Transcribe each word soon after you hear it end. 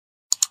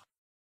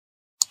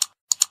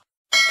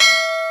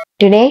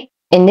Today,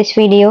 in this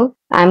video,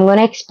 I'm going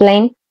to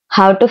explain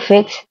how to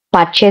fix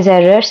purchase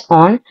errors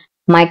on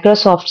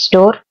Microsoft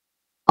Store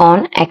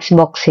on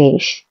Xbox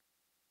Series.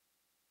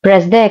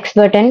 Press the X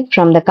button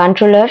from the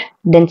controller,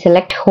 then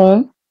select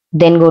Home,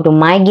 then go to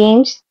My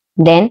Games,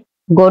 then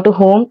go to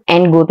Home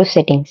and go to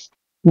Settings.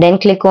 Then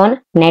click on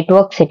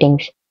Network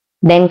Settings.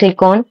 Then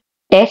click on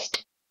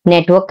Test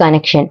Network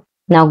Connection.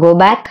 Now go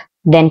back,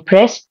 then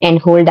press and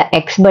hold the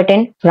X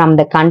button from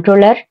the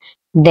controller,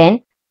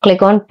 then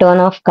click on Turn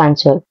Off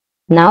Console.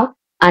 Now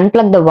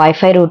unplug the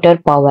Wi-Fi router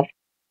power,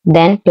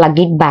 then plug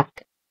it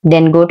back.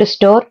 Then go to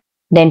Store,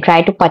 then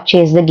try to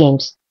purchase the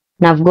games.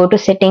 Now go to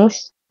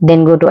Settings,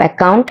 then go to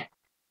Account,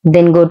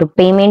 then go to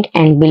Payment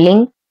and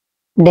Billing,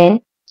 then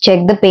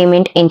check the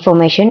payment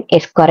information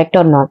is correct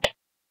or not,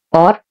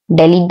 or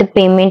delete the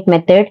payment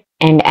method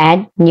and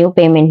add new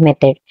payment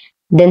method.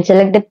 Then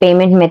select the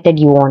payment method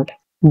you want.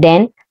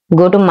 Then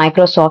go to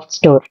Microsoft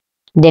Store.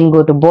 Then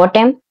go to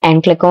bottom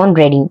and click on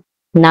Ready.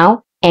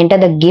 Now enter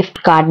the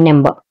gift card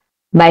number.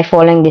 By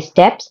following these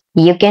steps,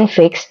 you can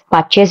fix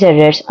purchase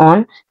errors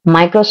on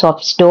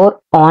Microsoft Store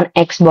on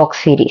Xbox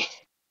Series.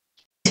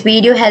 If this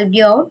video helped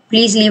you out,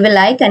 please leave a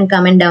like and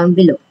comment down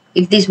below.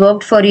 If this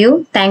worked for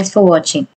you, thanks for watching.